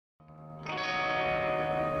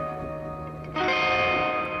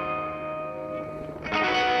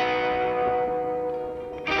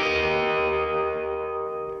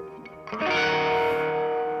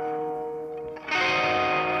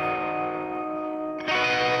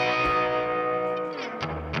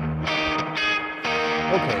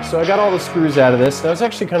Okay, so I got all the screws out of this, and I was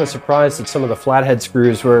actually kind of surprised that some of the flathead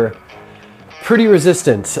screws were pretty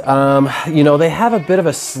resistant. You know, they have a bit of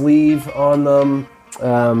a sleeve on them.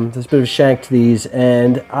 There's a bit of a shank to these,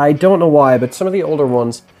 and I don't know why, but some of the older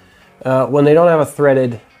ones, when they don't have a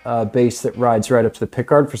threaded base that rides right up to the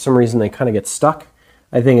pickguard, for some reason they kind of get stuck.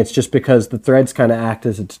 I think it's just because the threads kind of act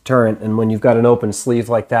as a deterrent, and when you've got an open sleeve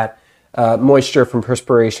like that, moisture from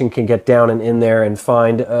perspiration can get down and in there and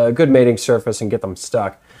find a good mating surface and get them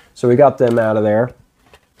stuck. So we got them out of there.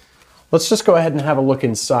 Let's just go ahead and have a look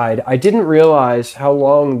inside. I didn't realize how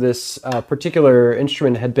long this particular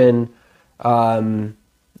instrument had been,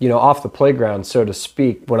 you know, off the playground, so to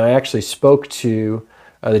speak. When I actually spoke to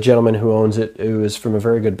the gentleman who owns it, who is from a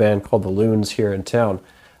very good band called the Loons here in town,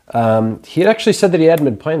 he had actually said that he hadn't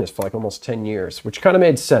been playing this for like almost 10 years, which kind of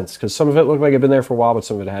made sense because some of it looked like it had been there for a while, but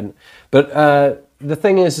some of it hadn't. But the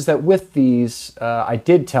thing is that with these, I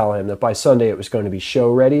did tell him that by Sunday it was going to be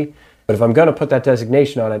show ready. But if I'm going to put that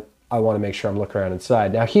designation on it, I want to make sure I'm looking around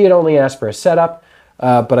inside. Now, he had only asked for a setup,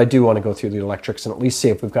 but I do want to go through the electrics and at least see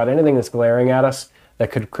if we've got anything that's glaring at us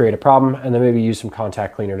that could create a problem, and then maybe use some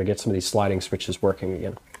contact cleaner to get some of these sliding switches working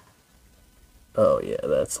again. Oh yeah,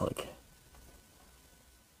 that's like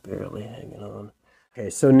barely hanging on. Okay,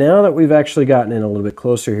 so now that we've actually gotten in a little bit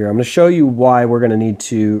closer here, I'm going to show you why we're going to need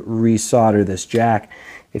to resolder this jack.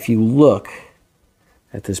 If you look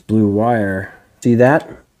at this blue wire, see that?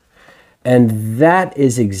 And that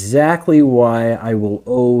is exactly why I will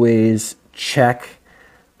always check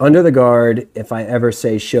under the guard if I ever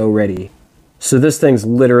say show ready. So this thing's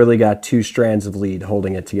literally got 2 strands of lead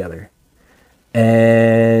holding it together.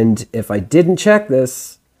 And if I didn't check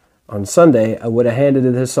this on Sunday, I would have handed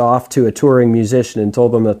this off to a touring musician and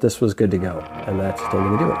told them that this was good to go. And that's still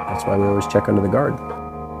going to do it. That's why we always check under the guard.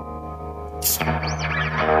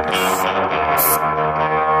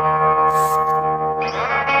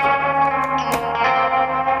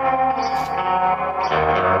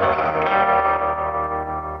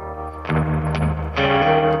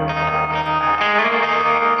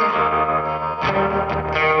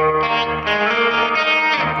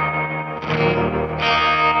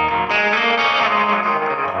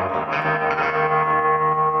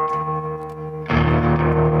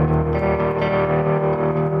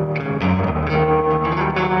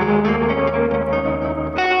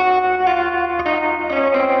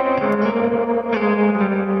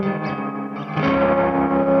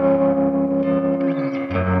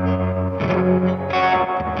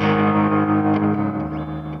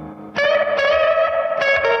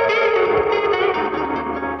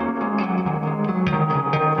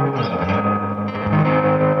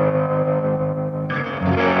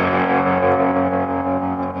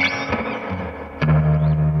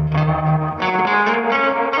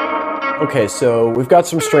 Okay, so we've got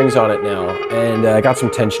some strings on it now, and got some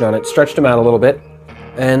tension on it, stretched them out a little bit,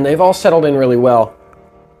 and they've all settled in really well.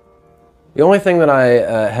 The only thing that I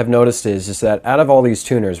have noticed is that out of all these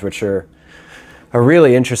tuners, which are a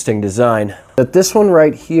really interesting design, that this one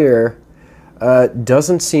right here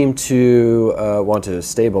doesn't seem to want to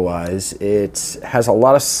stabilize. It has a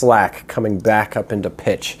lot of slack coming back up into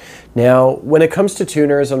pitch. Now, when it comes to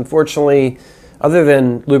tuners, unfortunately, other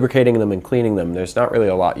than lubricating them and cleaning them, there's not really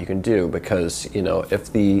a lot you can do because, you know,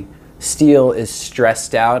 if the steel is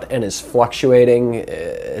stressed out and is fluctuating,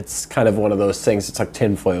 it's kind of one of those things, it's like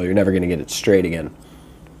tinfoil, you're never going to get it straight again.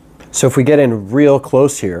 So if we get in real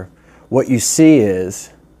close here, what you see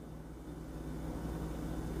is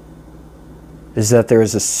that there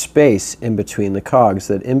is a space in between the cogs,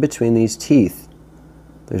 that in between these teeth,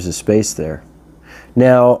 there's a space there.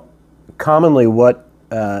 Now, commonly what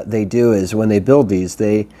they do is when they build these,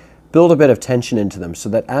 they build a bit of tension into them so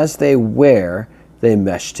that as they wear, they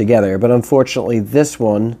mesh together. But unfortunately, this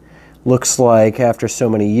one looks like after so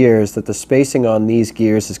many years that the spacing on these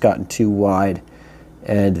gears has gotten too wide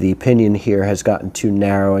and the pinion here has gotten too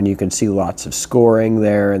narrow, and you can see lots of scoring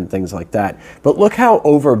there and things like that. But look how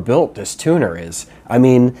overbuilt this tuner is. I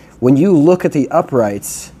mean, when you look at the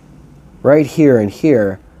uprights right here and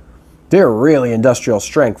here, they're really industrial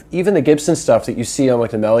strength. Even the Gibson stuff that you see on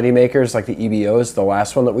like the Melody Makers, like the EBOs, the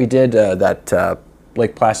last one that we did, that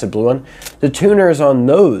Lake Placid blue one, the tuners on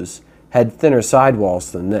those had thinner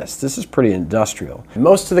sidewalls than this. This is pretty industrial.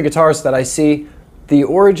 Most of the guitars that I see, the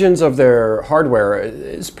origins of their hardware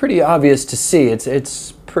is pretty obvious to see.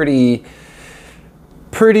 It's pretty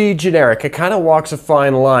generic. It kind of walks a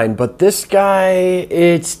fine line, but this guy,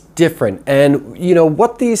 it's different. And you know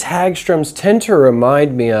what these Hagstroms tend to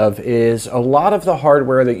remind me of is a lot of the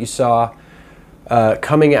hardware that you saw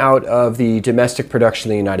coming out of the domestic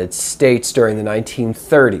production in the United States during the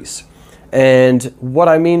 1930s. And what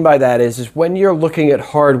I mean by that is when you're looking at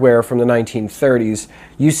hardware from the 1930s,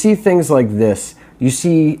 you see things like this. You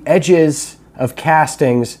see edges of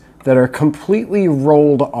castings that are completely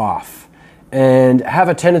rolled off and have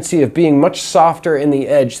a tendency of being much softer in the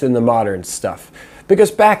edge than the modern stuff.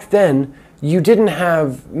 Because back then, you didn't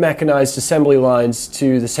have mechanized assembly lines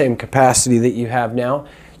to the same capacity that you have now.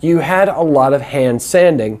 You had a lot of hand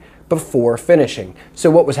sanding before finishing. So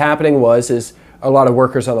what was happening is a lot of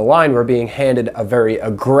workers on the line were being handed a very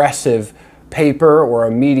aggressive paper or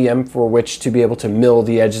a medium for which to be able to mill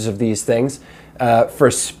the edges of these things for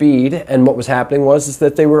speed. And what was happening is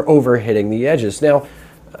that they were overhitting the edges. Now,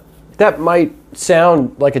 that might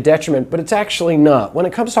sound like a detriment, but it's actually not. When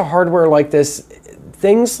it comes to hardware like this,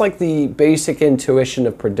 things like the basic intuition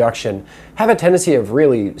of production have a tendency of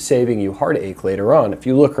really saving you heartache later on. If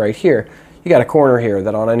you look right here, you got a corner here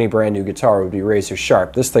that on any brand new guitar would be razor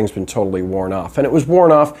sharp. This thing's been totally worn off. And it was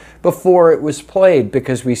worn off before it was played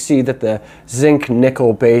because we see that the zinc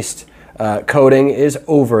nickel based coating is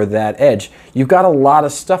over that edge. You've got a lot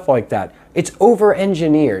of stuff like that. It's over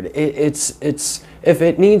engineered. If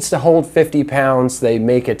it needs to hold 50 pounds, they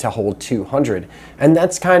make it to hold 200. And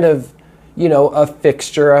that's kind of, you know, a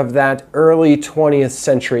fixture of that early 20th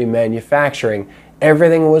century manufacturing.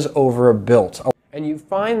 Everything was overbuilt. And you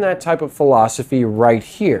find that type of philosophy right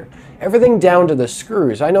here. Everything down to the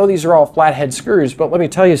screws. I know these are all flathead screws, but let me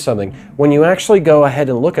tell you something. When you actually go ahead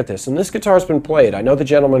and look at this, and this guitar's been played, I know the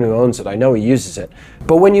gentleman who owns it, I know he uses it,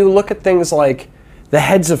 but when you look at things like the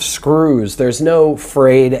heads of screws, there's no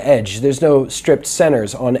frayed edge, there's no stripped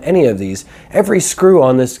centers on any of these. Every screw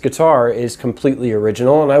on this guitar is completely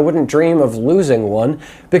original, and I wouldn't dream of losing one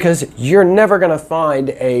because you're never gonna find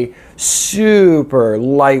a super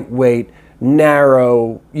lightweight,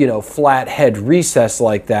 narrow, you know, flat head recess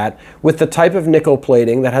like that with the type of nickel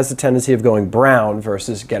plating that has the tendency of going brown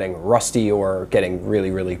versus getting rusty or getting really,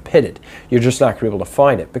 really pitted. You're just not going to be able to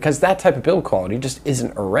find it because that type of build quality just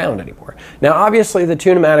isn't around anymore. Now, obviously, the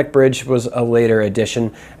Tune-o-matic bridge was a later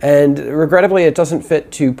addition, and regrettably, it doesn't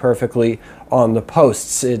fit too perfectly on the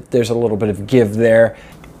posts. There's a little bit of give there.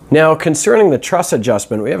 Now, concerning the truss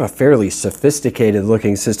adjustment, we have a fairly sophisticated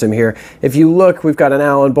looking system here. If you look, we've got an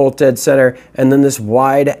Allen bolt dead center and then this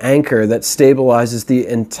wide anchor that stabilizes the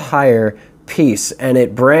entire piece, and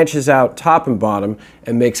it branches out top and bottom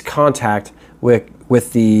and makes contact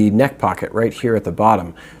with the neck pocket right here at the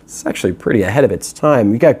bottom. It's actually pretty ahead of its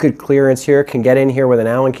time. You got good clearance here, can get in here with an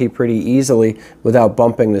Allen key pretty easily without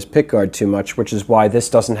bumping this pickguard too much, which is why this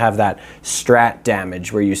doesn't have that strat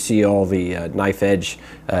damage where you see all the knife edge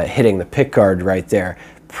hitting the pickguard right there.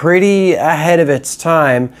 Pretty ahead of its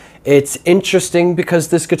time. It's interesting because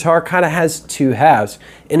this guitar kind of has two halves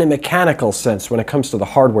in a mechanical sense when it comes to the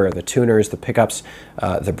hardware, the tuners, the pickups,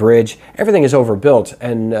 the bridge. Everything is overbuilt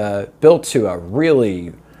and built to a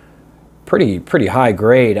really pretty high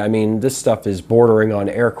grade. I mean, this stuff is bordering on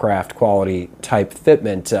aircraft quality type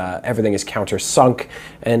fitment. Everything is countersunk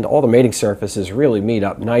and all the mating surfaces really meet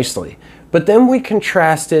up nicely. But then we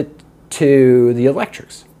contrast it to the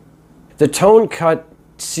electrics. The tone cut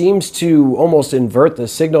seems to almost invert the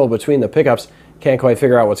signal between the pickups. Can't quite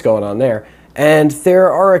figure out what's going on there. And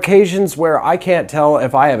there are occasions where I can't tell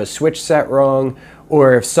if I have a switch set wrong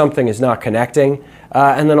or if something is not connecting.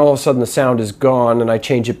 And then all of a sudden the sound is gone and I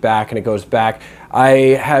change it back and it goes back. I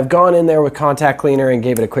have gone in there with contact cleaner and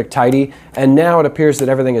gave it a quick tidy, and now it appears that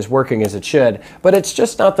everything is working as it should, but it's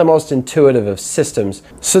just not the most intuitive of systems.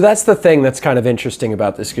 So that's the thing that's kind of interesting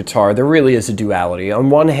about this guitar. There really is a duality. On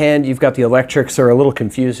one hand, you've got the electrics are a little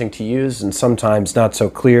confusing to use and sometimes not so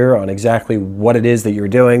clear on exactly what it is that you're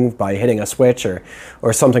doing by hitting a switch or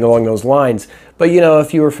something along those lines. But you know,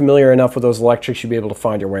 if you were familiar enough with those electrics, you'd be able to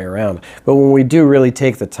find your way around. But when we do really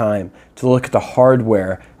take the time to look at the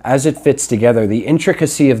hardware as it fits together, the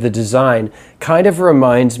intricacy of the design kind of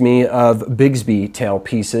reminds me of Bigsby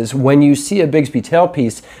tailpieces. When you see a Bigsby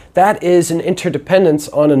tailpiece, that is an interdependence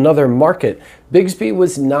on another market. Bigsby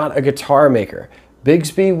was not a guitar maker.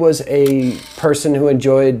 Bigsby was a person who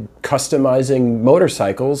enjoyed customizing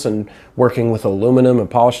motorcycles and working with aluminum and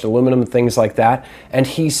polished aluminum and things like that. And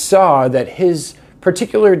he saw that his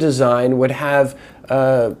particular design would have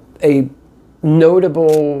a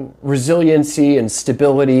notable resiliency and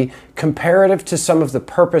stability comparative to some of the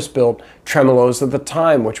purpose-built tremolos of the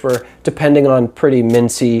time, which were depending on pretty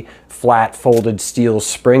mincy, flat folded steel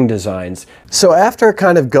spring designs. So after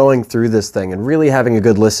kind of going through this thing and really having a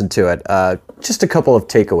good listen to it, just a couple of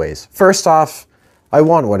takeaways. First off, I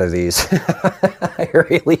want one of these. I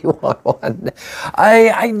really want one.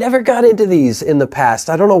 I never got into these in the past.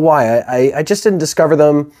 I don't know why. I just didn't discover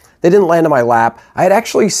them. They didn't land in my lap. I had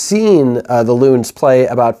actually seen the Loons play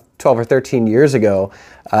about 12 or 13 years ago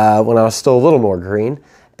when I was still a little more green.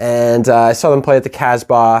 And I saw them play at the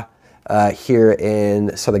Casbah here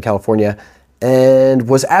in Southern California and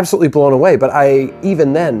was absolutely blown away. But I,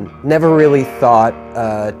 even then, never really thought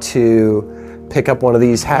to pick up one of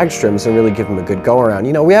these Hagstroms and really give them a good go around.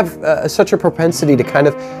 You know, we have such a propensity to kind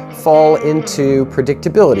of fall into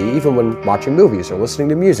predictability. Even when watching movies or listening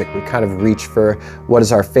to music, we kind of reach for what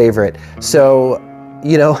is our favorite. So,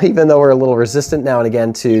 you know, even though we're a little resistant now and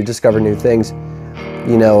again to discover new things,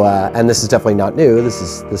 you know, and this is definitely not new.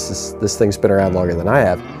 This thing's been around longer than I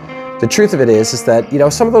have. The truth of it is that, you know,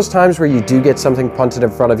 some of those times where you do get something punted in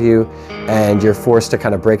front of you and you're forced to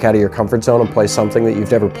kind of break out of your comfort zone and play something that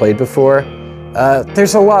you've never played before,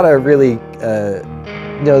 there's a lot of really,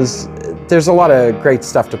 you know, there's a lot of great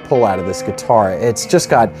stuff to pull out of this guitar. It's just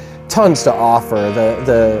got tons to offer.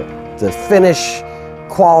 The finish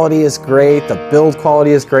quality is great. The build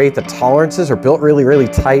quality is great. The tolerances are built really, really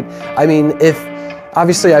tight. I mean,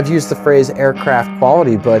 obviously I've used the phrase aircraft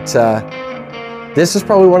quality, but this is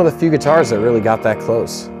probably one of the few guitars that really got that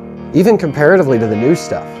close, even comparatively to the new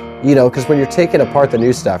stuff. You know, because when you're taking apart the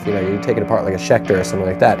new stuff, you know, you're taking apart like a Schecter or something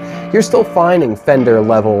like that, you're still finding Fender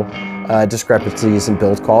level discrepancies in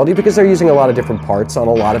build quality because they're using a lot of different parts on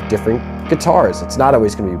a lot of different guitars. It's not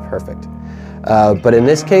always going to be perfect. But in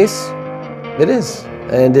this case, it is,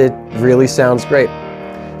 and it really sounds great.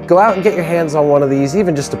 Go out and get your hands on one of these,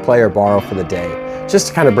 even just to play or borrow for the day, just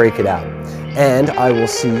to kind of break it out. And I will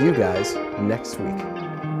see you guys next week.